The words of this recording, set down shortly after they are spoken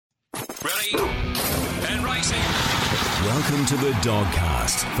Ready and racing. Welcome to the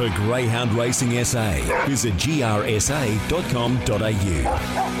Dogcast for Greyhound Racing SA. Visit grsa.com.au.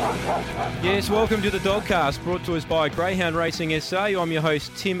 Yes, welcome to the Dogcast, brought to us by Greyhound Racing SA. I'm your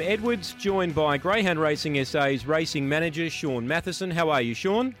host, Tim Edwards, joined by Greyhound Racing SA's racing manager, Shaun Mathieson. How are you,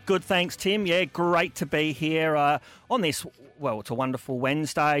 Shaun? Good, thanks, Tim. Yeah, great to be here on this, well, it's a wonderful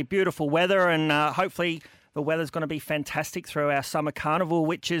Wednesday, beautiful weather, and hopefully the weather's going to be fantastic through our summer carnival,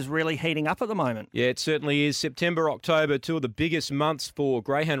 which is really heating up at the moment. Yeah, it certainly is. September, October, two of the biggest months for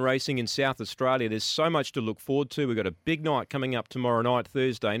greyhound racing in South Australia. There's so much to look forward to. We've got a big night coming up tomorrow night,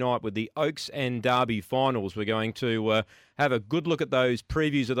 Thursday night, with the Oaks and Derby finals. We're going to have a good look at those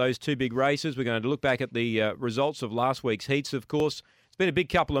previews of those two big races. We're going to look back at the results of last week's heats, of course. It's been a big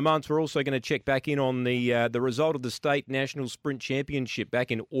couple of months. We're also going to check back in on the result of the State National Sprint Championship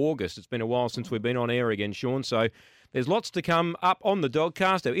back in August. It's been a while since we've been on air again, Shaun, so there's lots to come up on the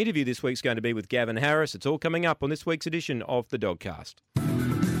Dogcast. Our interview this week's going to be with Gavin Harris. It's all coming up on this week's edition of the Dogcast.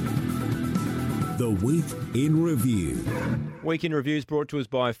 The Week in Review. Week in Review is brought to us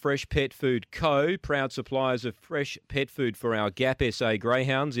by Fresh Pet Food Co., proud suppliers of fresh pet food for our GAP SA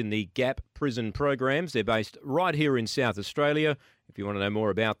greyhounds in the GAP prison programs. They're based right here in South Australia. If you want to know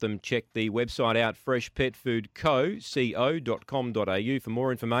more about them, check the website out, freshpetfoodco.com.au for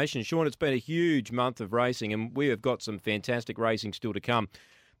more information. Shaun, it's been a huge month of racing, and we have got some fantastic racing still to come.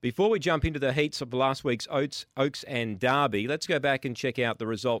 Before we jump into the heats of last week's Oaks and Derby, let's go back and check out the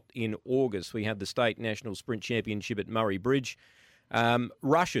result in August. We had the State National Sprint Championship at Murray Bridge.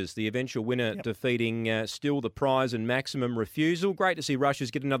 Rushes, the eventual winner, defeating Still the Prize and Maximum Refusal. Great to see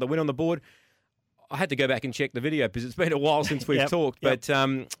Rushes get another win on the board. I had to go back and check the video because it's been a while since we've talked. But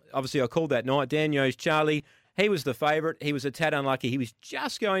obviously I called that night. Daniel's Charlie, he was the favourite. He was a tad unlucky. He was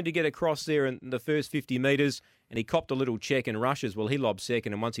just going to get across there in the first 50 metres and he copped a little check and Rushes. Well, he lobbed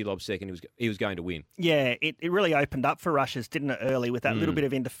second, and once he lobbed second, he was going to win. Yeah, it really opened up for Rushes, didn't it, early with that little bit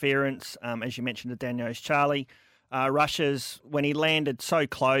of interference, as you mentioned, to Daniel's Charlie. Rushes, when he landed so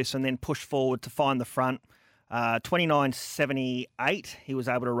close and then pushed forward to find the front, 29.78 he was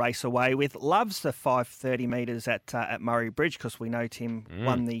able to race away with. Loves the 530 metres at Murray Bridge because we know Tim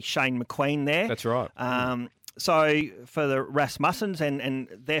won the Shane McQueen there. That's right. So for the Rasmussens and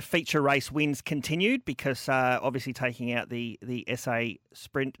their feature race wins continued because obviously taking out the SA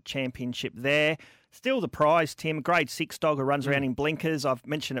Sprint Championship there. Still the prize, Tim, grade 6 dog who runs around in blinkers. I've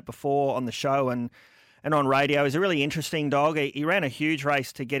mentioned it before on the show and on radio. He's a really interesting dog. He ran a huge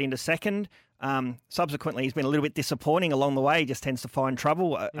race to get into second. Subsequently, he's been a little bit disappointing along the way. He just tends to find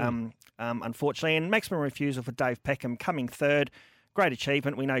trouble, unfortunately. And Maximum Refusal for Dave Peckham coming third. Great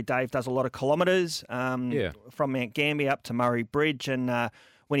achievement. We know Dave does a lot of kilometres from Mount Gambier up to Murray Bridge. And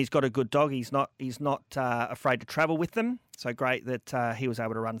when he's got a good dog, he's not afraid to travel with them. So great that he was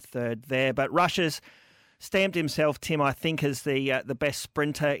able to run third there. But Rushes stamped himself, Tim, I think, as the best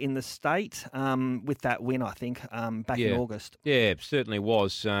sprinter in the state with that win, I think, back in August. Yeah, it certainly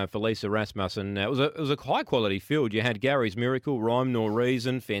was for Lisa Rasmussen. It was a high-quality field. You had Gary's Miracle, Rhyme Nor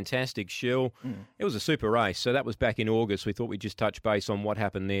Reason, Fantastic Shell. It was a super race. So that was back in August. We thought we'd just touch base on what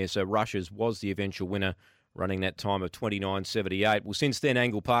happened there. So Rushes was the eventual winner, running that time of 29.78. Well, since then,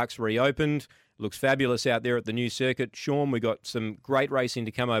 Angle Park's reopened. Looks fabulous out there at the new circuit. Shaun, we got some great racing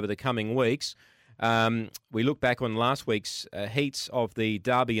to come over the coming weeks. We look back on last week's heats of the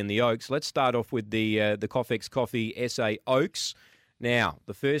Derby and the Oaks. Let's start off with the Coffex Coffee SA Oaks. Now,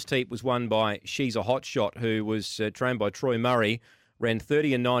 the first heat was won by She's a Hot Shot, who was trained by Troy Murray, ran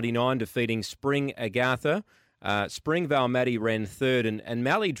 30.99, defeating Spring Agatha. Spring Valmati ran third, and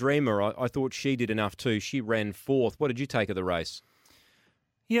Mally Dreamer, I thought she did enough too. She ran fourth. What did you take of the race?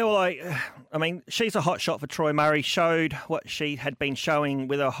 Yeah, well, I mean, She's a Hot Shot for Troy Murray, showed what she had been showing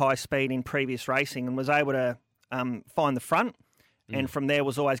with her high speed in previous racing and was able to find the front. And from there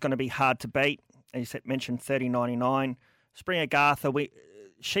was always going to be hard to beat. As you mentioned, 30.99. Spring Agatha,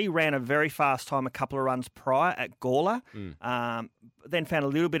 she ran a very fast time a couple of runs prior at Gawler, then found a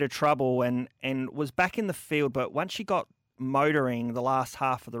little bit of trouble and was back in the field. But once she got motoring the last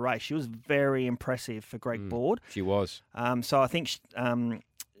half of the race, she was very impressive for Greg Board. She was. So I think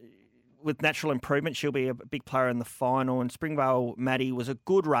with natural improvement, she'll be a big player in the final. And Springvale Maddie was a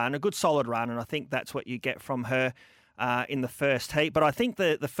good run, a good solid run, and I think that's what you get from her in the first heat. But I think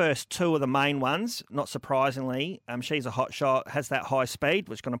the first two are the main ones, not surprisingly. She's a Hot Shot, has that high speed,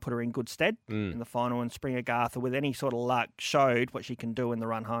 which is going to put her in good stead in the final. And Spring Agatha, with any sort of luck, showed what she can do in the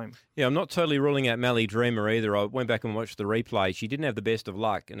run home. Yeah, I'm not totally ruling out Mally Dreamer either. I went back and watched the replay. She didn't have the best of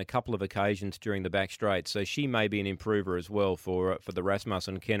luck in a couple of occasions during the back straight, so she may be an improver as well for the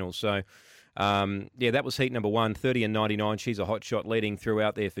Rasmussen kennel. So That was heat number 1, 30 and 99. She's a hot shot leading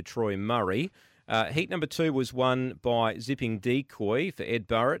throughout there for Troy Murray. Heat number 2 was won by Zipping Decoy for Ed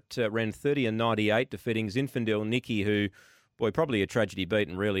Burrett. Ran 30 and 98, defeating Zinfandel Nikki, who, boy, probably a tragedy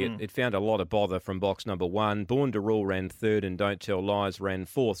beaten, really. It found a lot of bother from box number 1. Born to Rule ran 3rd and Don't Tell Lies ran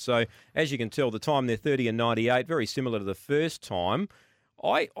 4th. So, as you can tell, the time there, 30 and 98, very similar to the first time.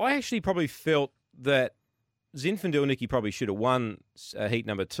 I actually probably felt that Zinfandel Nikki probably should have won heat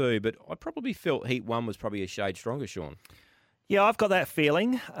number 2, but I probably felt heat 1 was probably a shade stronger, Shaun. Yeah, I've got that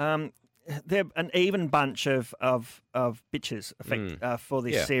feeling. They're an even bunch of bitches for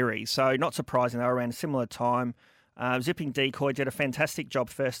this series, so not surprising. They were around a similar time. Zipping Decoy did a fantastic job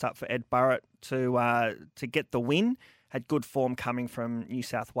first up for Ed Burrett to get the win. Had good form coming from New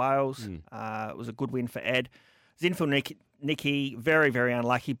South Wales. It was a good win for Ed. Zinfandel Nikki, very, very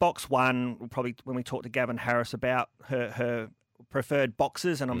unlucky. Box 1, probably when we talked to Gavin Harris about her preferred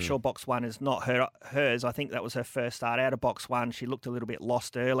boxes, and I'm sure box 1 is not hers. I think that was her first start out of box 1. She looked a little bit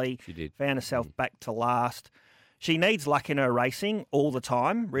lost early. She did. Found herself back to last. She needs luck in her racing all the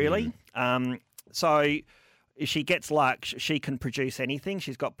time, really. So if she gets luck, she can produce anything.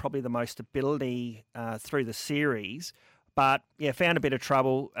 She's got probably the most ability through the series. But, yeah, found a bit of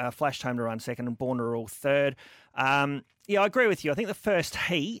trouble, flashed home to run second and Born to Rule third. I agree with you. I think the first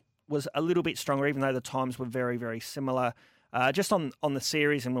heat was a little bit stronger, even though the times were very, very similar. Just on the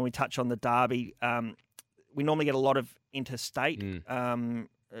series, and when we touch on the Derby, we normally get a lot of interstate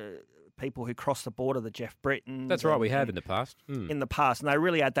people who cross the border, the Jeff Brittons. That's right, we have in the past. In the past, and they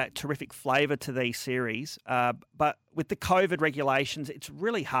really add that terrific flavour to these series. But with the COVID regulations, it's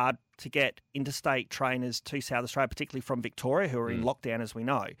really hard to get interstate trainers to South Australia, particularly from Victoria, who are in lockdown, as we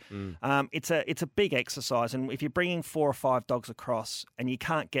know. It's a big exercise, and if you're bringing 4 or 5 dogs across and you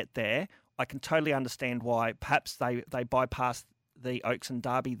can't get there, I can totally understand why perhaps they bypass the Oaks and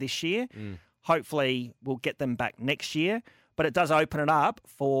Derby this year. Hopefully we'll get them back next year. But it does open it up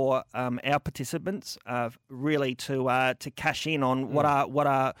for our participants really to cash in on what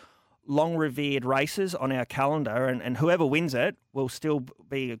are long-revered races on our calendar, and whoever wins it will still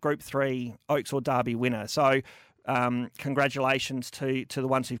be a Group 3 Oaks or Derby winner. So congratulations to the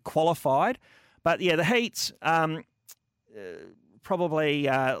ones who've qualified. But, yeah, the heats probably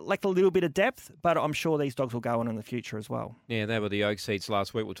lacked a little bit of depth, but I'm sure these dogs will go on in the future as well. Yeah, they were the Oaks heats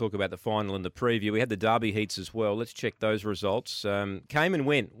last week. We'll talk about the final and the preview. We had the Derby heats as well. Let's check those results. Came and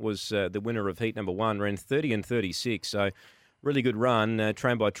Went was the winner of heat number 1, ran 30 and 36, so really good run,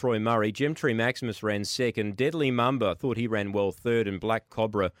 trained by Troy Murray. Gemtree Maximus ran second. Deadly Mumba, thought he ran well third, and Black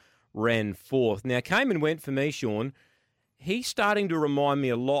Cobra ran fourth. Now, Came and Went for me, Shaun, he's starting to remind me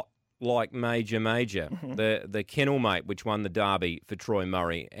a lot like Major, the kennel mate, which won the Derby for Troy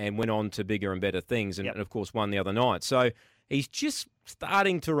Murray and went on to bigger and better things, and of course won the other night. So he's just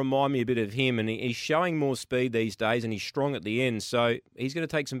starting to remind me a bit of him, and he's showing more speed these days, and he's strong at the end. So he's going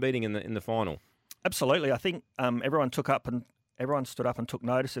to take some beating in the final. Absolutely, I think everyone stood up and took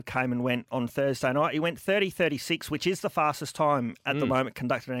notice of Came and Went on Thursday night. He went 30.36, which is the fastest time at the moment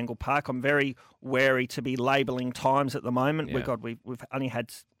conducted at Angle Park. I'm very wary to be labelling times at the moment. Yeah. We've only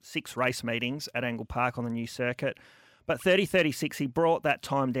had 6 race meetings at Angle Park on the new circuit. But 30.36, he brought that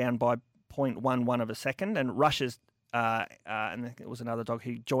time down by 0.11 of a second, and Rush's, and it was another dog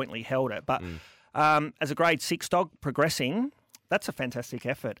who jointly held it. But as a grade 6 dog progressing, that's a fantastic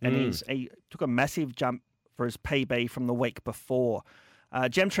effort. And he took a massive jump for his PB from the week before.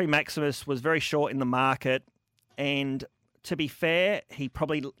 Gemtree Maximus was very short in the market, and to be fair, he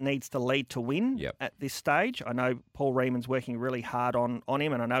probably needs to lead to win at this stage. I know Paul Reeman's working really hard on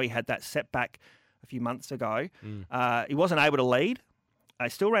him, and I know he had that setback a few months ago. He wasn't able to lead. He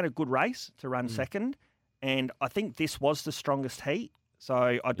still ran a good race to run second, and I think this was the strongest heat.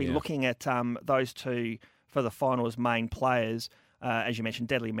 So I'd be looking at those two for the final as main players. As you mentioned,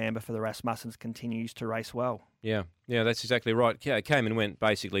 Deadly Mamba for the Rasmussens continues to race well. Yeah, that's exactly right. Came and Went,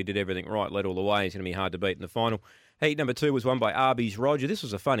 basically did everything right, led all the way. He's going to be hard to beat in the final. Heat number 2 was won by Arby's Roger. This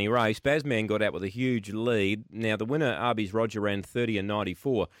was a funny race. Bazman got out with a huge lead. Now, the winner, Arby's Roger, ran 30 and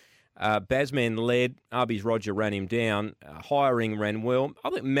 94. Bazman led. Arby's Roger ran him down. Hiring ran well.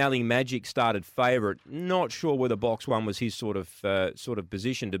 I think Mally Magic started favourite. Not sure whether box 1 was his sort of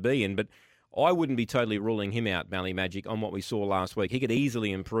position to be in, but I wouldn't be totally ruling him out, Mally Magic, on what we saw last week. He could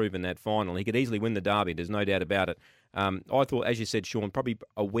easily improve in that final. He could easily win the Derby. There's no doubt about it. I thought, as you said, Shaun, probably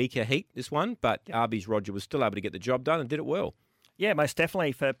a weaker heat, this one, but Arby's Roger was still able to get the job done and did it well. Yeah, most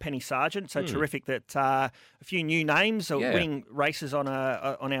definitely for Penny Sargent. So terrific that a few new names are winning races on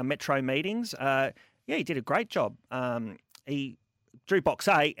our Metro meetings. He did a great job. He drew box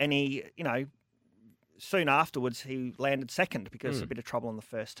 8 and he, soon afterwards, he landed second because of a bit of trouble on the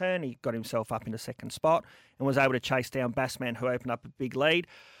first turn. He got himself up into second spot and was able to chase down Bassman, who opened up a big lead.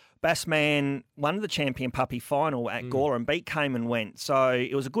 Bassman won the champion puppy final at Gawler and beat Came and Went. So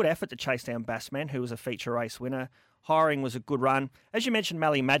it was a good effort to chase down Bassman, who was a feature race winner. Hiring was a good run. As you mentioned,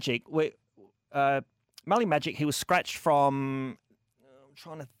 Mally Magic. Mally Magic, he was scratched from, I'm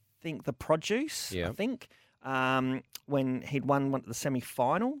trying to think, the Produce, I think, when he'd won the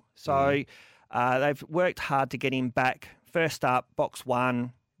semi-final. So they've worked hard to get him back. First up, box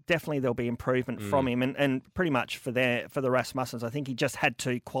one. Definitely there'll be improvement from him, and pretty much for the Rasmussens, I think he just had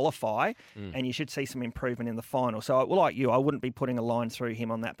to qualify, and you should see some improvement in the final. So, like you, I wouldn't be putting a line through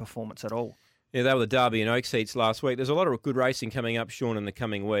him on that performance at all. Yeah, they were the Derby and Oaks heats last week. There's a lot of good racing coming up, Shaun, in the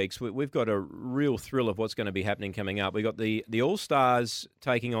coming weeks. We've got a real thrill of what's going to be happening coming up. We've got the All-Stars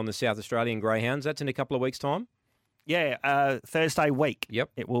taking on the South Australian Greyhounds. That's in a couple of weeks' time? Yeah, Thursday week.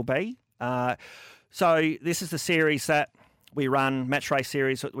 Yep. It will be. So this is the series that we run, match race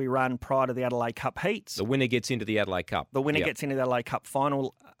series that we run prior to the Adelaide Cup heats. The winner gets into the Adelaide Cup. The winner gets into the Adelaide Cup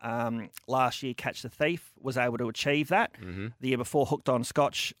final. Last year, Catch the Thief was able to achieve that. The year before, Hooked on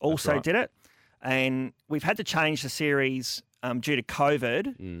Scotch also did it. And we've had to change the series due to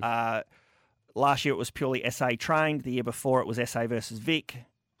COVID. Last year, it was purely SA trained. The year before, it was SA versus Vic.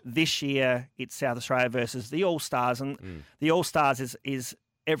 This year, it's South Australia versus the All-Stars. And the All-Stars is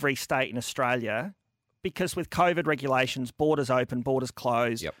every state in Australia, because with COVID regulations, borders open, borders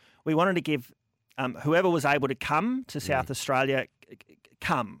closed. We wanted to give whoever was able to come to South Australia,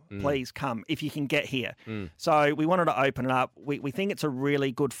 please come if you can get here. So we wanted to open it up. We think it's a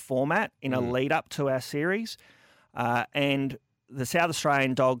really good format in a lead up to our series. And the South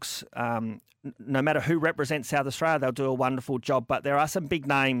Australian dogs, no matter who represents South Australia, they'll do a wonderful job. But there are some big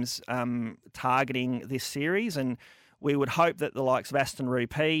names targeting this series, and we would hope that the likes of Aston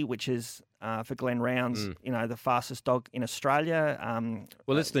Rupee, which is for Glenn Rounds, the fastest dog in Australia.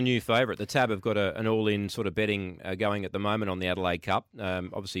 Well, it's the new favourite. The TAB have got an all-in sort of betting going at the moment on the Adelaide Cup.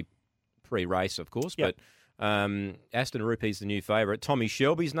 Obviously, pre-race, of course, but Aston Rupee's the new favourite. Tommy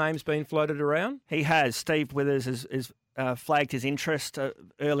Shelby's name's been floated around. He has. Steve Withers has flagged his interest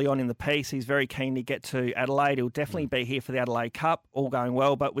early on in the piece. He's very keen to get to Adelaide. He'll definitely be here for the Adelaide Cup, all going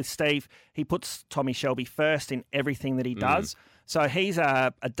well. But with Steve, he puts Tommy Shelby first in everything that he does. So he's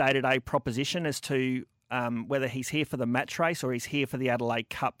a day-to-day proposition as to whether he's here for the match race or he's here for the Adelaide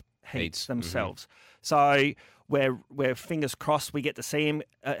Cup heats themselves. So we're fingers crossed we get to see him.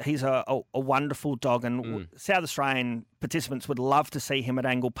 He's a wonderful dog, and South Australian participants would love to see him at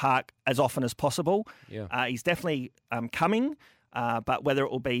Angle Park as often as possible. He's definitely coming, but whether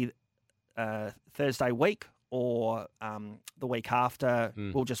it will be Thursday week or the week after,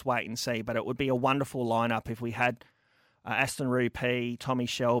 we'll just wait and see. But it would be a wonderful lineup if we had Aston Rupee, Tommy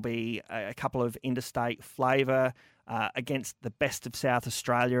Shelby, a couple of interstate flavour against the best of South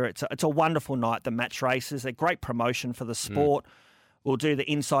Australia. It's a wonderful night, the match races. A great promotion for the sport. We'll do the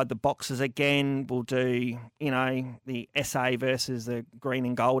inside the boxes again. We'll do, the SA versus the green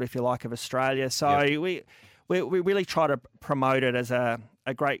and gold, if you like, of Australia. So we really try to promote it as a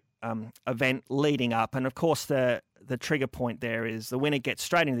great event leading up. And, of course, the trigger point there is the winner gets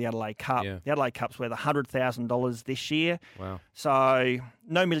straight into the Adelaide Cup. The Adelaide Cup's worth $100,000 this year. Wow. So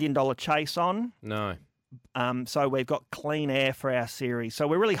no $1 million chase on. No. So we've got clean air for our series. So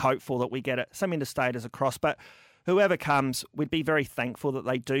we're really hopeful that we get some interstaters across. But whoever comes, we'd be very thankful that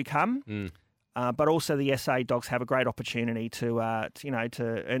they do come. But also the SA dogs have a great opportunity to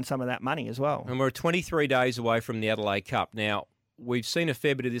earn some of that money as well. And we're 23 days away from the Adelaide Cup. Now, we've seen a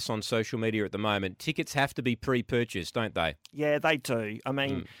fair bit of this on social media at the moment. Tickets have to be pre-purchased, don't they? Yeah, they do. I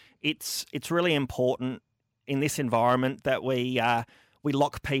mean, it's really important in this environment that we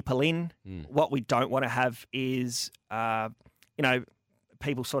lock people in. What we don't want to have is,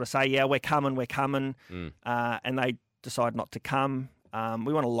 people sort of say, yeah, we're coming, and they decide not to come.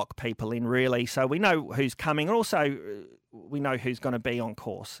 We want to lock people in, really, so we know who's coming, and also we know who's going to be on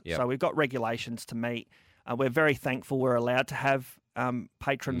course. So we've got regulations to meet. We're very thankful we're allowed to have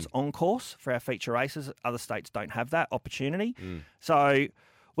patrons on course for our feature races. Other states don't have that opportunity. So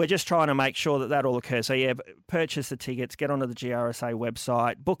we're just trying to make sure that all occurs. So, purchase the tickets, get onto the GRSA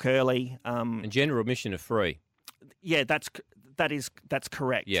website, book early. And general admission are free. Yeah, that's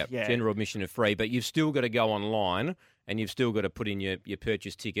correct. Yeah, general admission are free, but you've still got to go online and you've still got to put in your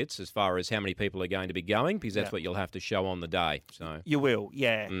purchase tickets as far as how many people are going to be going, because that's what you'll have to show on the day. So you will,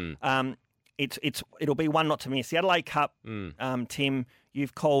 It'll be one not to miss. The Adelaide Cup, Tim,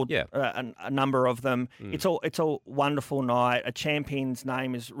 you've called a number of them. It's a wonderful night. A champion's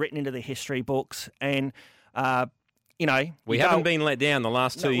name is written into the history books, and We haven't been let down the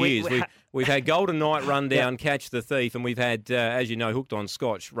last 2 years. We've had Golden Knight run down, Catch the Thief, and we've had, as you know, Hooked on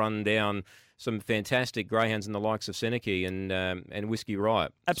Scotch run down some fantastic greyhounds in the likes of Seneca and Whiskey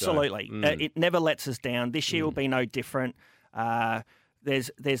Riot. Absolutely. So, it never lets us down. This year will be no different.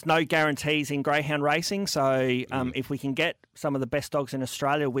 There's no guarantees in greyhound racing, so if we can get some of the best dogs in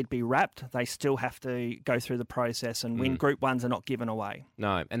Australia, we'd be wrapped. They still have to go through the process and win. Group 1s are not given away.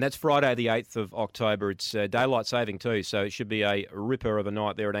 No, and that's Friday the 8th of October. It's daylight saving too, so it should be a ripper of a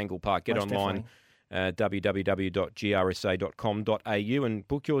night there at Angle Park. Get Most online, www.grsa.com.au and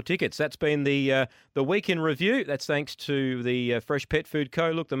book your tickets. That's been the week in review. That's thanks to the Fresh Pet Food Co.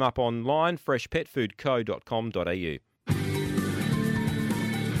 Look them up online, freshpetfoodco.com.au.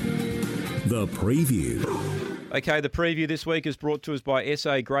 The preview. Okay, the preview this week is brought to us by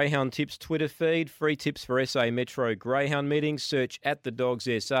SA Greyhound Tips Twitter feed. Free tips for SA Metro Greyhound meetings. Search at the Dogs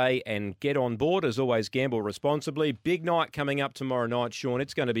SA and get on board. As always, gamble responsibly. Big night coming up tomorrow night, Shaun.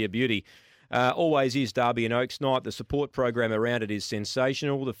 It's going to be a beauty. Always is Derby and Oaks night. The support program around it is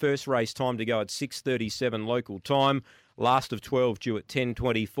sensational. The first race time to go at 6:37 local time. Last of 12 due at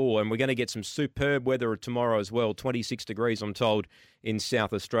 10:24. And we're going to get some superb weather tomorrow as well. 26 degrees, I'm told, in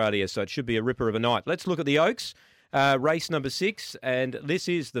South Australia. So it should be a ripper of a night. Let's look at the Oaks. Race number 6. And this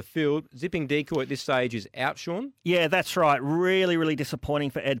is the field. Zipping Decoy at this stage is out, Shaun. Yeah, that's right. Really, really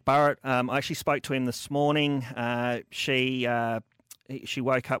disappointing for Ed Burrett. I actually spoke to him this morning. She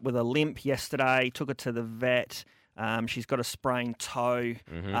woke up with a limp yesterday, took her to the vet. She's got a sprained toe.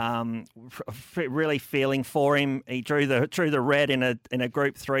 Really feeling for him. He drew the red in a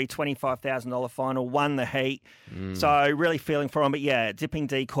Group 3 $25,000 final, won the heat. So really feeling for him. But yeah, Zipping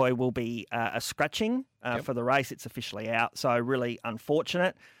Decoy will be a scratching for the race. It's officially out. So really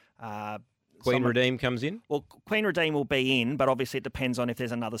unfortunate. Queen Redeem comes in? Well, Queen Redeem will be in, but obviously it depends on if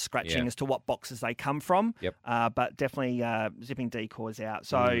there's another scratching as to what boxes they come from. Yep. But definitely Zipping Decoy's out.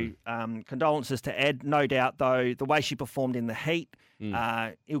 So condolences to Ed. No doubt, though, the way she performed in the heat,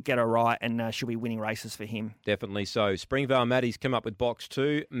 he'll get her right and she'll be winning races for him. Definitely so. Springvale Maddie's come up with box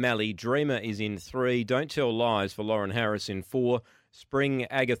 2. Mally Dreamer is in 3. Don't Tell Lies for Lauren Harris in 4. Spring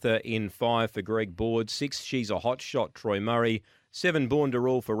Agatha in 5 for Greg Board. 6, She's a Hot Shot, Troy Murray. 7, Born to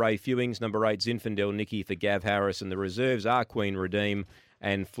Rule for Ray Fewings. Number 8, Zinfandel Nikki for Gav Harris. And the reserves are Queen Redeem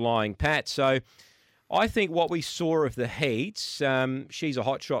and Flying Pat. So I think what we saw of the heats, She's a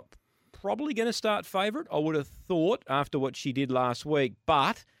Hot Shot, probably going to start favourite, I would have thought, after what she did last week.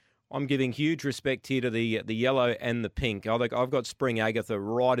 But I'm giving huge respect here to the yellow and the pink. I think I've got Spring Agatha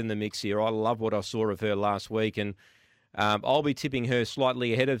right in the mix here. I love what I saw of her last week. And I'll be tipping her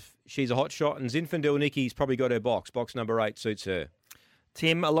slightly ahead of She's a Hot Shot, and Zinfandel Nikki's probably got her box. Box number 8 suits her.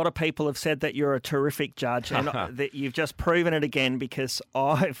 Tim, a lot of people have said that you're a terrific judge, and that you've just proven it again because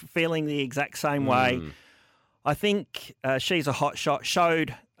I'm feeling the exact same way. I think She's a Hot Shot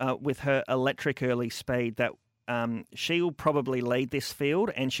showed with her electric early speed that she will probably lead this field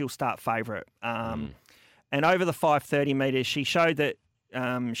and she'll start favourite. And over the 530 metres, she showed that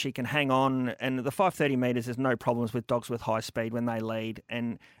she can hang on, and the 530 metres, there's no problems with dogs with high speed when they lead,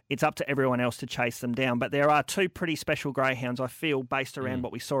 and it's up to everyone else to chase them down. But there are 2 pretty special greyhounds, I feel, based around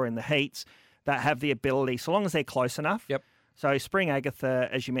what we saw in the heats, that have the ability, so long as they're close enough. Yep. So Spring Agatha,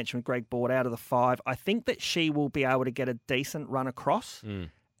 as you mentioned with Greg Board, out of the 5, I think that she will be able to get a decent run across,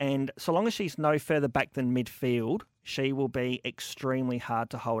 and so long as she's no further back than midfield, she will be extremely hard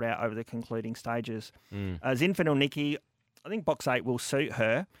to hold out over the concluding stages. Zinfandel Nikki, I think box 8 will suit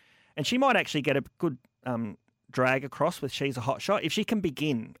her, and she might actually get a good drag across with She's a Hot Shot if she can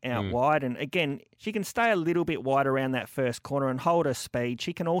begin out wide. And again, she can stay a little bit wide around that first corner and hold her speed.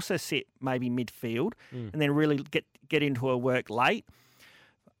 She can also sit maybe midfield and then really get into her work late.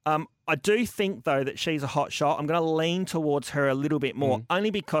 I do think, though, that She's a Hot Shot. I'm going to lean towards her a little bit more, only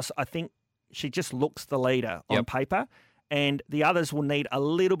because I think she just looks the leader on paper, and the others will need a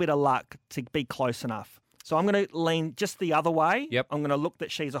little bit of luck to be close enough. So I'm going to lean just the other way. I'm going to look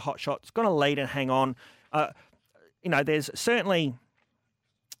that She's a Hot Shot. It's going to lead and hang on. There's certainly,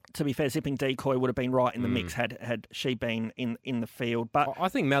 to be fair, Zipping Decoy would have been right in the mix had she been in the field. But I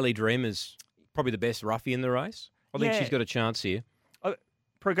think Mally Dream is probably the best roughie in the race. I think she's got a chance here.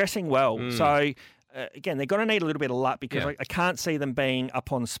 Progressing well. So, again, they're going to need a little bit of luck because I can't see them being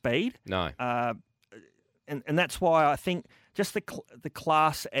up on speed. No. And that's why I think just the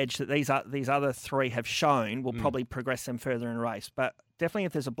class edge that these other 3 have shown will probably progress them further in the race. But definitely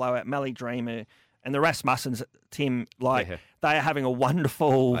if there's a blowout, Mally Dreamer and the Rasmussens, Tim, they are having a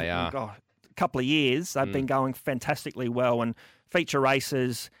wonderful couple of years. They've been going fantastically well. And feature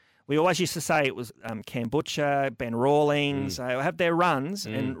races, we always used to say it was Cam Butcher, Ben Rawlings. They have their runs,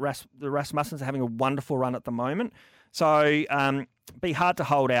 and the Rasmussens are having a wonderful run at the moment. So be hard to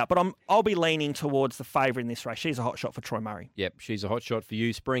hold out. But I'll be leaning towards the favourite in this race. She's a hot shot for Troy Murray. Yep, she's a hot shot for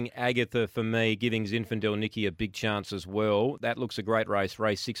you. Spring Agatha for me, giving Zinfandel Nikki a big chance as well. That looks a great race.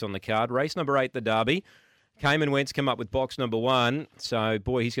 Race 6 on the card. Race number 8, the Derby. Cayman Wentz come up with box number 1. So,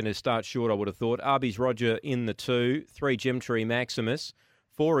 boy, he's going to start short, I would have thought. Arby's Roger in the 2. 3, Gemtree Maximus.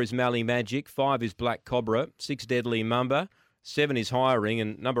 4 is Mally Magic. 5 is Black Cobra. 6, Deadly Mumba. 7 is Hiring,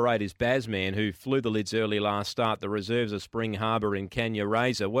 and number 8 is Bazman, who flew the lids early last start. The reserves are Spring Harbour and Kenya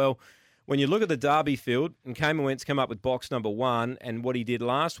Razor. Well, when you look at the Derby field, and Cayman Wentz come up with box number 1, and what he did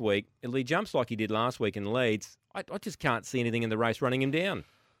last week, if he jumps like he did last week in Leeds, I just can't see anything in the race running him down.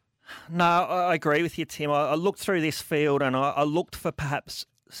 No, I agree with you, Tim. I looked through this field, and I looked for perhaps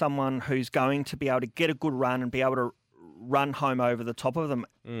someone who's going to be able to get a good run and be able to run home over the top of them.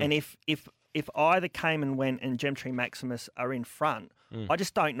 And if either Cayman Went and Gemtree Maximus are in front, I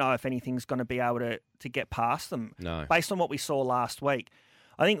just don't know if anything's going to be able to get past them. No. Based on what we saw last week.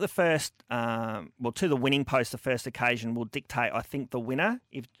 I think the first, to the winning post, the first occasion will dictate, I think, the winner.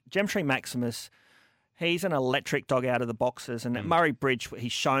 If Gemtree Maximus, he's an electric dog out of the boxes, and at Murray Bridge,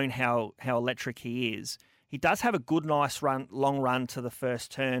 he's shown how electric he is. He does have a good, nice run, long run to the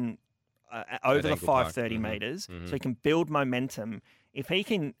first turn over the 530 metres, so he can build momentum. If he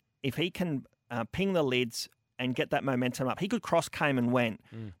can ping the lids and get that momentum up, he could cross Cayman Went.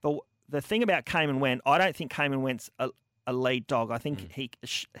 The thing about Cayman Went, I don't think Cayman Went's a lead dog. I think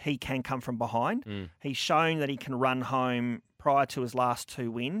he can come from behind. He's shown that he can run home prior to his last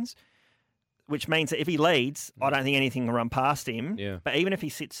 2 wins, which means that if he leads, I don't think anything can run past him. Yeah. But even if he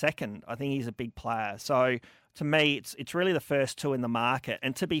sits second, I think he's a big player. So to me, it's really the first 2 in the market.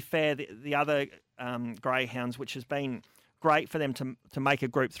 And to be fair, the other greyhounds, which has been great for them to make a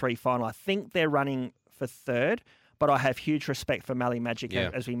Group 3 final, I think they're running for 3rd. But I have huge respect for Mally Magic,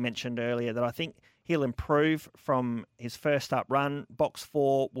 as we mentioned earlier, that I think he'll improve from his first up run. Box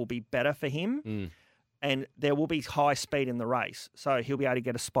 4 will be better for him. And there will be high speed in the race. So he'll be able to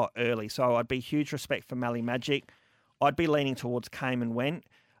get a spot early. So I'd be huge respect for Mally Magic. I'd be leaning towards Cayman Went.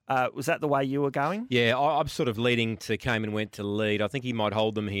 Was that the way you were going? Yeah, I'm sort of leading to Cayman Went to lead. I think he might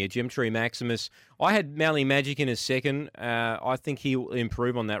hold them here. Gemtree Maximus. I had Mally Magic in his second. I think he'll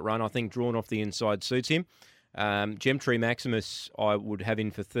improve on that run. I think drawn off the inside suits him. Gemtree Maximus I would have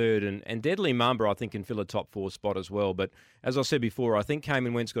in for 3rd, and Deadly Mumba I think can fill a top 4 spot as well. But as I said before, I think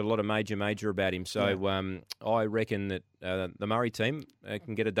Cayman Went's got a lot of major about him. So I reckon that the Murray team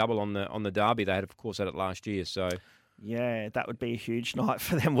can get a double on the Derby. They had, of course, had it last year. So yeah, that would be a huge night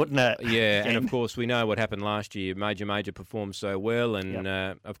for them, wouldn't it? Yeah, and of course we know what happened last year. Major performed so well, and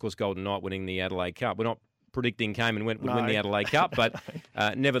of course Golden Knight winning the Adelaide Cup. We're not predicting Cayman Went would win the Adelaide Cup, but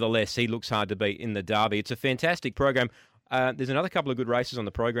nevertheless, he looks hard to beat in the Derby. It's a fantastic program. There's another couple of good races on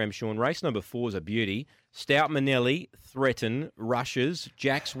the program, Shaun. Race number 4 is a beauty. Stout Manelli, Threaten, Rushes,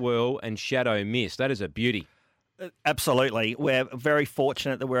 Jack's Whirl, and Shadow Mist. That is a beauty. Absolutely. We're very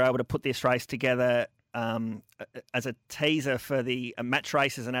fortunate that we're able to put this race together as a teaser for the match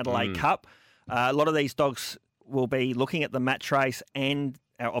races in Adelaide Cup. A lot of these dogs will be looking at the match race and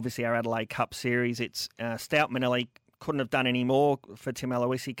obviously our Adelaide Cup series. It's Stout Manelli couldn't have done any more for Tim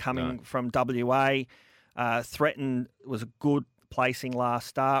Aloisi coming from WA. Threaten was a good placing last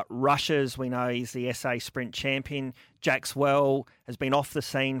start. Rushes, we know he's the SA Sprint champion. Jack's Well has been off the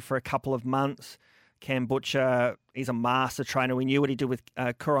scene for a couple of months. Cam Butcher, he's a master trainer. We knew what he did with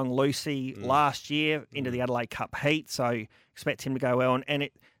Kurong Lucy last year into the Adelaide Cup heat, so expect him to go well. And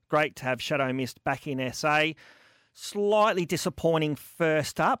it's great to have Shadow Mist back in SA. Slightly disappointing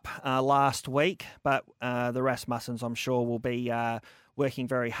first up last week, but the Rasmussens, I'm sure, will be working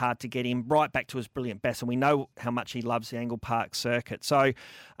very hard to get him right back to his brilliant best. And we know how much he loves the Angle Park circuit. So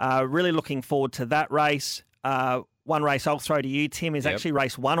really looking forward to that race. One race I'll throw to you, Tim, is actually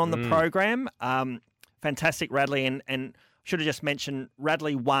race 1 on the program. Fantastic Radley, and should have just mentioned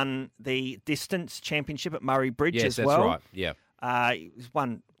Radley won the distance championship at Murray Bridge as well. Yes, that's right, yeah. He's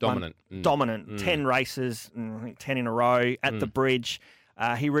won dominant. 10 races, I think 10 in a row at the bridge.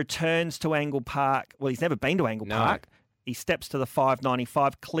 He returns to Angle Park. Well, he's never been to Angle Park. He steps to the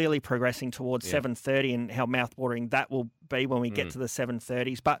 595, clearly progressing towards 730, and how mouthwatering that will be when we get to the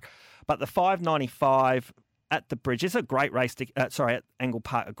 730s. But the 595 at the bridge is a great race to at Angle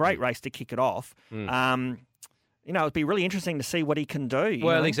Park, a great race to kick it off. It'd be really interesting to see what he can do.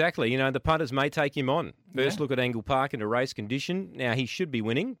 Well, exactly. The punters may take him on. First look at Angle Park in a race condition. Now, he should be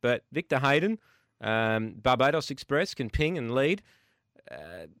winning, but Victor Hayden, Barbados Express can ping and lead.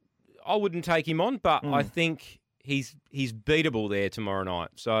 I wouldn't take him on, but I think he's beatable there tomorrow night.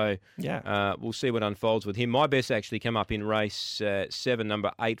 So we'll see what unfolds with him. My best actually come up in race 7,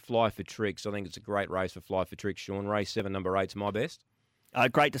 number 8, Fly for Tricks. I think it's a great race for Fly for Tricks, Shaun. Race 7, number 8's my best.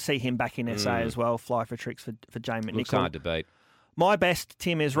 Great to see him back in SA as well. Fly for Tricks for Jane McNichol. Looks hard to beat. My best,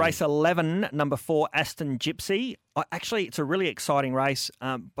 Tim, is race 11, number 4, Aston Gypsy. Actually, it's a really exciting race,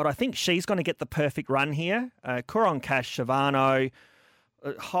 but I think she's going to get the perfect run here. Coron Cash, Shavano,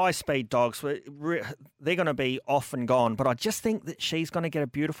 high-speed dogs, they're going to be off and gone, but I just think that she's going to get a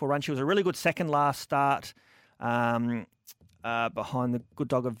beautiful run. She was a really good second last start behind the good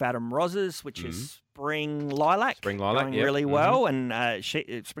dog of Vadam Roses, which is Spring Lilac. Going really well, and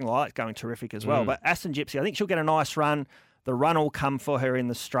Spring Lilac's going terrific as well. But Aston Gypsy, I think she'll get a nice run. The run will come for her in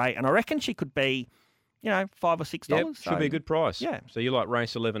the straight, and I reckon she could be, $5 or $6. Yep, should be a good price. Yeah. So you like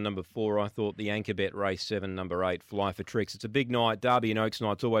race 11, number 4. I thought the anchor bet, race 7, number 8, Fly for Tricks. It's a big night. Derby and Oaks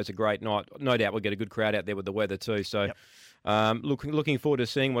night's always a great night. No doubt we'll get a good crowd out there with the weather too. So looking forward to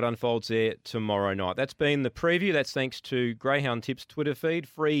seeing what unfolds there tomorrow night. That's been the preview. That's thanks to Greyhound Tips Twitter feed.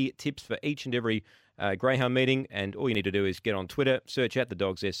 Free tips for each and every Greyhound meeting. And all you need to do is get on Twitter, search at the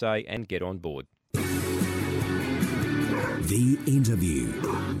Dogs SA and get on board. The interview.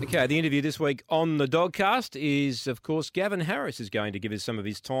 Okay, the interview this week on the Dogcast is, of course, Gavin Harris is going to give us some of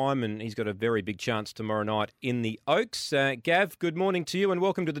his time, and he's got a very big chance tomorrow night in the Oaks. Gav, good morning to you and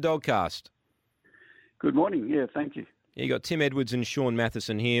welcome to the Dogcast. Good morning. Yeah, thank you. You got Tim Edwards and Shaun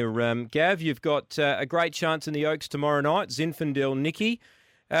Mathieson here. Gav, you've got a great chance in the Oaks tomorrow night. Zinfandel Nikki.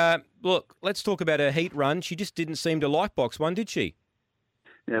 Look, let's talk about her heat run. She just didn't seem to like box 1, did she?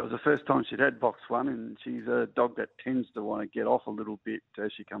 Yeah, it was the first time she'd had box 1, and she's a dog that tends to want to get off a little bit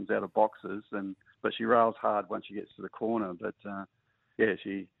as she comes out of boxes, but she rails hard once she gets to the corner. But,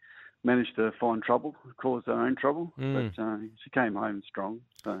 she managed to find trouble, cause her own trouble, but she came home strong.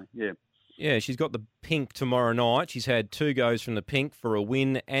 So, yeah. Yeah, she's got the pink tomorrow night. She's had 2 goes from the pink for a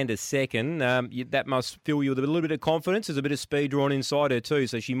win and a second. That must fill you with a little bit of confidence. There's a bit of speed drawn inside her too,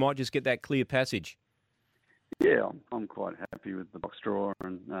 so she might just get that clear passage. Yeah, I'm quite happy with the box draw,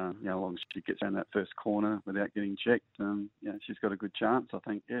 and as long as she gets around that first corner without getting checked, she's got a good chance, I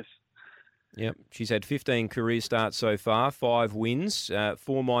think, yes. Yep, she's had 15 career starts so far, 5 wins,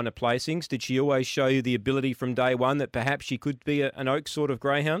 4 minor placings. Did she always show you the ability from day one that perhaps she could be an Oaks sort of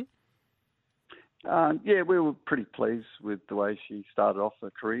greyhound? We were pretty pleased with the way she started off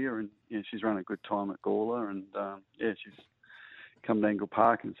her career, and she's run a good time at Gawler, and she's come to Angle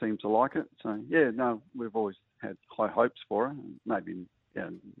Park and seems to like it. So, we've always had high hopes for her. Maybe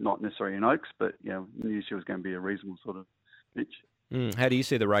not necessarily in Oaks, but knew she was going to be a reasonable sort of bitch. How do you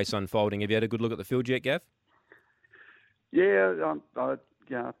see the race unfolding? Have you had a good look at the field yet, Gav? Yeah, I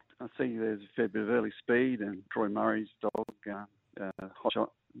see there's a fair bit of early speed, and Troy Murray's dog, Hot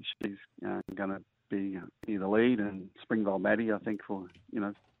Shot, she's going to be the lead, and Springvale Maddie, I think, will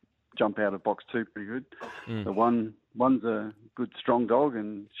jump out of box 2 pretty good. The one's a good strong dog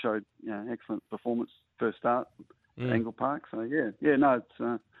and showed excellent performance first start at Angle Park. So it's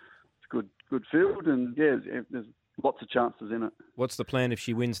a good field, and there's lots of chances in it. What's the plan if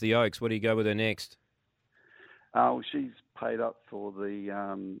she wins the Oaks? What do you go with her next? She's paid up for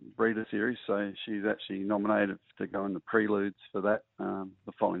the Breeder Series, so she's actually nominated to go in the preludes for that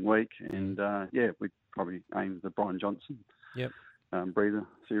the following week, and we'd probably aim the Brian Johnson. Yep. Breeder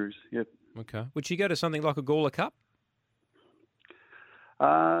Series, yep. Okay. Would she go to something like a Gawler Cup?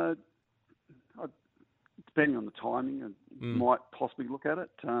 Depending on the timing, I might possibly look at it.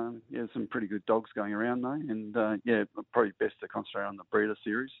 Some pretty good dogs going around though, and probably best to concentrate on the Breeder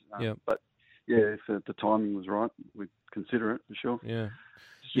Series. But if the timing was right, we'd consider it for sure. Yeah.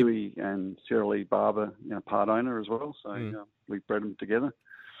 Stewie and Sarah Lee Barber, part owner as well, so we bred them together.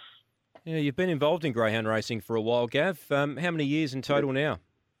 Yeah, you've been involved in greyhound racing for a while, Gav. How many years in total now?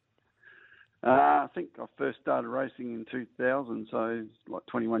 I think I first started racing in 2000, so it's like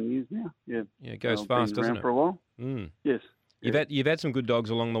 21 years now. Yeah, it goes fast, doesn't it? For a while. Yes. You've had some good dogs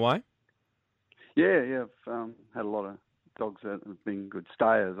along the way. Yeah. I've had a lot of dogs that have been good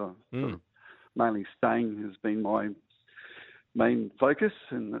stayers. Sort of mainly staying has been my main focus,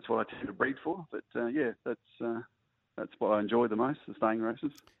 and that's what I tend to breed for. But that's what I enjoy the most, the staying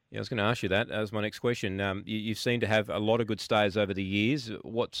races. Yeah, I was going to ask you that as my next question. You seem to have a lot of good stayers over the years.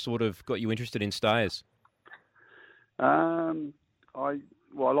 What sort of got you interested in stayers? I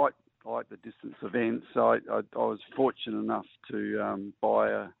like the distance events. So I was fortunate enough to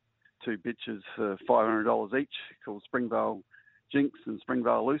buy 2 bitches for $500 each, called Springvale Jinx and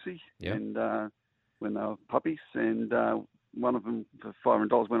Springvale Lucy, and when they were puppies, and one of them for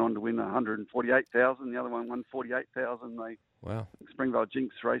 $500 went on to win $148,000. The other one won $48,000. Wow. Springvale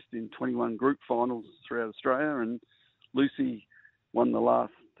Jinx raced in 21 group finals throughout Australia, and Lucy won the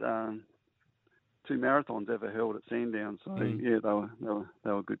last 2 marathons ever held at Sandown. So yeah,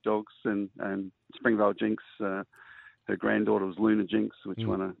 they were good dogs. And Springvale Jinx, her granddaughter was Luna Jinx, which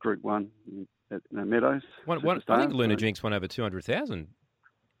won a Group 1 at Meadows. I think Luna Jinx won over 200,000.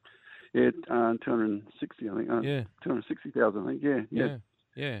 Yeah, 260, I think. Yeah. 260,000, I think.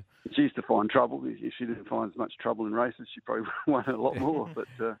 Yeah. She used to find trouble. If she didn't find as much trouble in races, she probably won a lot more. But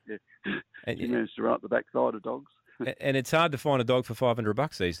she managed to run up the backside of dogs. And it's hard to find a dog for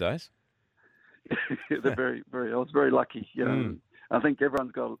 $500 these days. They're very, very. I was very lucky. You know, I think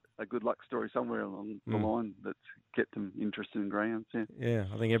everyone's got a good luck story somewhere along the line that's kept them interested in greyhounds. Yeah,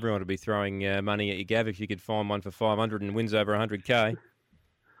 I think everyone would be throwing money at you, Gav, if you could find one for 500 and wins over 100K.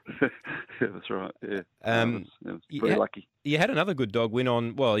 Yeah, that's right. Yeah, I was very lucky. You had another good dog win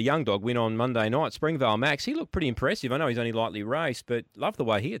on, a young dog win on Monday night, Springvale Max. He looked pretty impressive. I know he's only lightly raced, but love the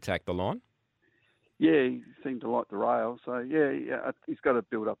way he attacked the line. Yeah, he seemed to like the rail. So, yeah, he's got to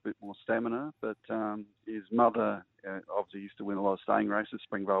build up a bit more stamina. But his mother obviously used to win a lot of staying races,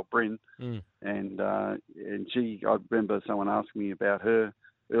 Springvale Bryn. And she, I remember someone asking me about her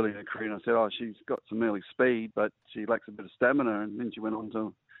early in her career, and I said, she's got some early speed, but she lacks a bit of stamina. And then she went on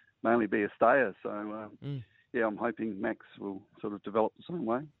to mainly be a stayer. So, yeah, I'm hoping Max will sort of develop the same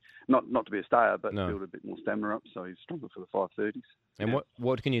way. Not to be a stayer, but build a bit more stamina up so he's stronger for the 530s. And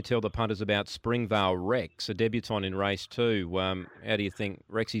what can you tell the punters about Springvale Rex, a debutant in race 2? How do you think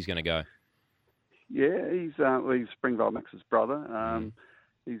Rexy's going to go? Yeah, he's Springvale Max's brother.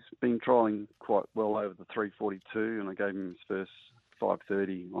 He's been trialling quite well over the 342, and I gave him his first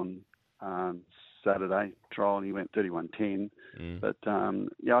 530 on Saturday trial, and he went 31.10. But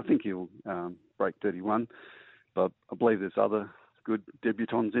I think he'll break 31. But I believe there's other good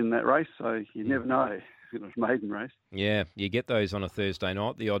debutants in that race, so you never know. It's a maiden race. Yeah, you get those on a Thursday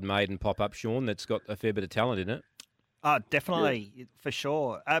night, the odd maiden pop-up, Shaun, that's got a fair bit of talent in it. Oh, definitely, for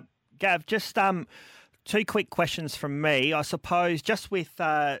sure. Gav, just 2 quick questions from me. I suppose just with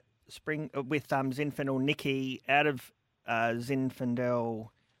Zinfandel Nikki out of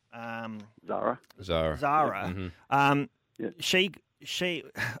Zinfandel Zara. She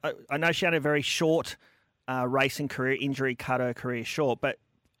I know she had a very short racing career, injury cut her career short, but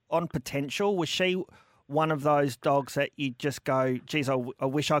on potential, was she one of those dogs that you just go, geez, I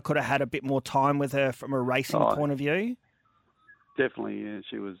wish I could have had a bit more time with her from a racing point of view? Definitely, yeah.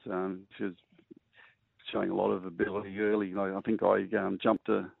 She was showing a lot of ability early. I think I jumped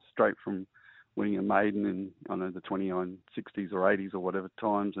her straight from winning a maiden in, the 2960s or 80s or whatever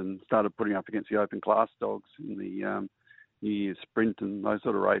times, and started putting her up against the open class dogs in the New Year's sprint and those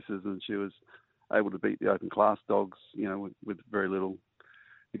sort of races, and she was able to beat the open class dogs, with very little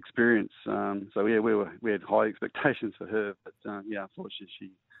experience. So yeah, we had high expectations for her, but unfortunately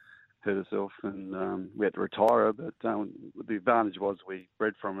she hurt herself, and we had to retire her. But the advantage was we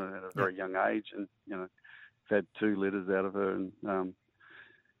bred from her at a very young age, and had 2 litters out of her, and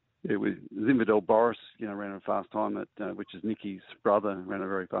Zinfandel Boris, ran a fast time at, which is Nikki's brother, ran a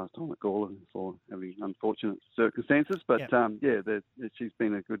very fast time at Gawler for having unfortunate circumstances. But she's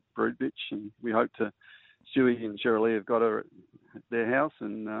been a good brood bitch, and we hope to. Stewie and Cheryl have got her at their house,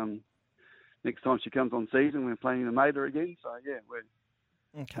 and next time she comes on season, we're planning to mate her again. So yeah, we're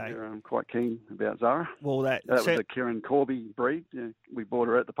quite keen about Zara. Well, that was a Kieran Corby breed. We bought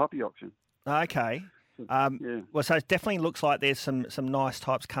her at the puppy auction. Okay. Well, so it definitely looks like there's some nice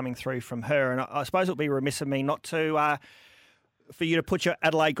types coming through from her, and I suppose it would be remiss of me not to for you to put your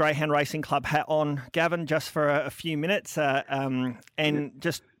Adelaide Greyhound Racing Club hat on, Gavin, just for a few minutes, and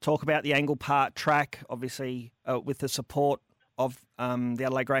just talk about the Angle Park track, obviously with the support of the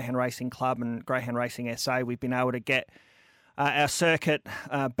Adelaide Greyhound Racing Club and Greyhound Racing SA. We've been able to get our circuit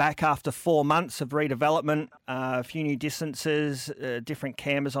back after 4 months of redevelopment, a few new distances, different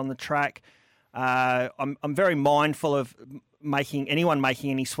cameras on the track. I'm very mindful of making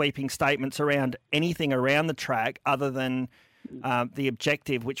any sweeping statements around anything around the track other than the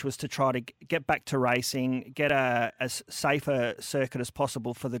objective, which was to try to get back to racing, get as safer circuit as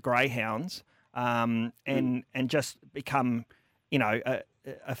possible for the greyhounds, and just become,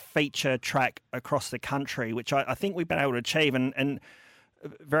 a feature track across the country, which I think we've been able to achieve, and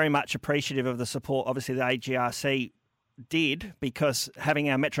very much appreciative of the support, obviously, the AGRC did, because having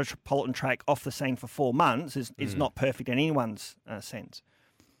our metropolitan track off the scene for 4 months is not perfect in anyone's sense.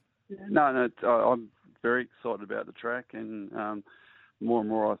 No, I'm very excited about the track, and more and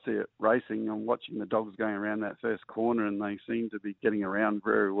more I see it racing. I'm watching the dogs going around that first corner, and they seem to be getting around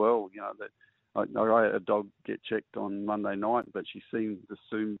very well. I had a dog get checked on Monday night, but she seemed to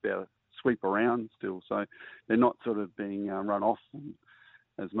soon be able to sweep around still. So they're not sort of being run off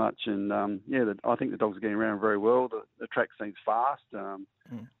as much. And, I think the dogs are getting around very well. The track seems fast. I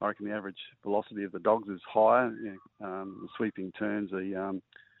reckon the average velocity of the dogs is higher. The sweeping turns, the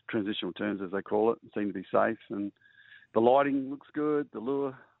transitional turns, as they call it, seem to be safe. And the lighting looks good. The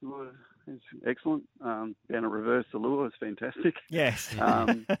lure is excellent. Down a reverse, the lure is fantastic. Yes.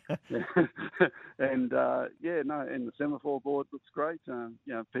 And and the semaphore board looks great.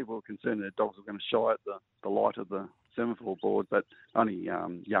 People are concerned that dogs are going to shy at the light of the semaphore board, but only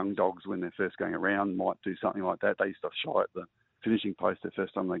young dogs, when they're first going around, might do something like that. They used to shy at the finishing post the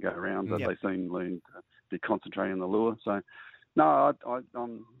first time they go around, but they soon learn to be concentrating on the lure. So, no,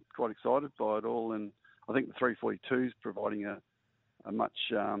 I'm quite excited by it all, and I think the 342 is providing a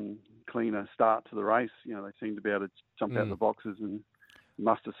much cleaner start to the race. They seem to be able to jump out the boxes and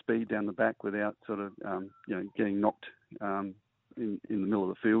muster speed down the back without sort of getting knocked in the middle of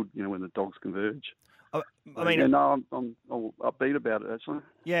the field. When the dogs converge. I'm all upbeat about it, actually.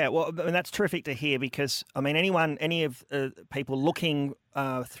 Yeah, well, that's terrific to hear, because any of people looking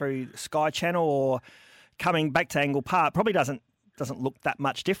through Sky Channel or coming back to Angle Park probably doesn't look that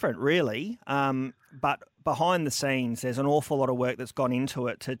much different, really. But behind the scenes, there's an awful lot of work that's gone into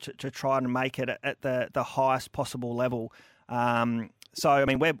it to try and make it at the highest possible level.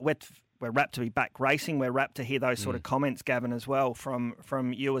 We're rapt to be back racing. We're rapt to hear those sort of comments, Gavin, as well,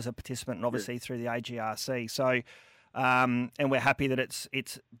 from you as a participant, and obviously through the AGRC. So, and we're happy that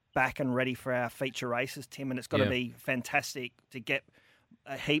it's back and ready for our feature races, Tim. And it's got to be fantastic to get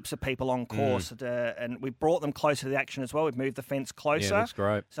heaps of people on course, and we've brought them closer to the action as well. We've moved the fence closer, that's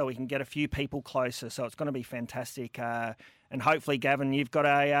great, so we can get a few people closer. So it's going to be fantastic. And hopefully, Gavin, you've got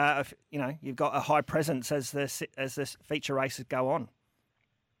a high presence as the feature races go on.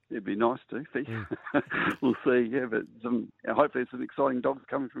 It'd be nice to. We'll see. Yeah, but hopefully some exciting dogs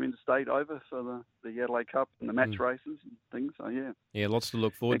coming from interstate over for the Adelaide Cup and the match races and things. So yeah, lots to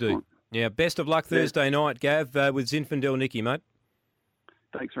look forward Excellent. to. Yeah, best of luck Thursday night, Gav, with Zinfandel Nikki, mate.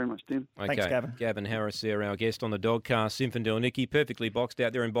 Thanks very much, Tim. Okay. Thanks, Gavin. Gavin Harris there, our guest on the Dogcast. Zinfandel Nikki, perfectly boxed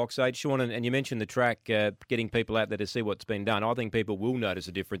out there in box 8. Shaun, and you mentioned the track, getting people out there to see what's been done. I think people will notice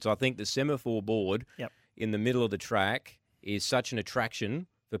a difference. I think the semaphore board in the middle of the track is such an attraction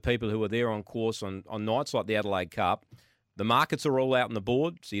for people who are there on course on nights like the Adelaide Cup. The markets are all out on the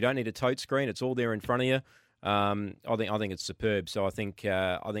board, so you don't need a tote screen. It's all there in front of you. I think it's superb. So I think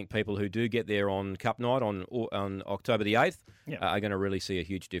people who do get there on Cup night on October the 8th are going to really see a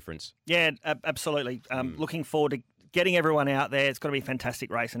huge difference. Yeah, absolutely. Looking forward to getting everyone out there. It's going to be a fantastic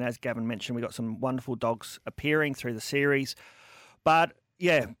race. And as Gavin mentioned, we've got some wonderful dogs appearing through the series. But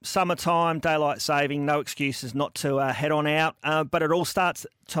yeah, summertime, daylight saving, no excuses not to head on out. But it all starts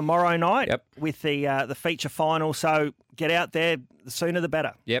tomorrow night with the feature final. So get out there, the sooner the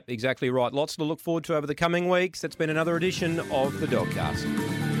better. Yep, exactly right. Lots to look forward to over the coming weeks. That's been another edition of the Dogcast.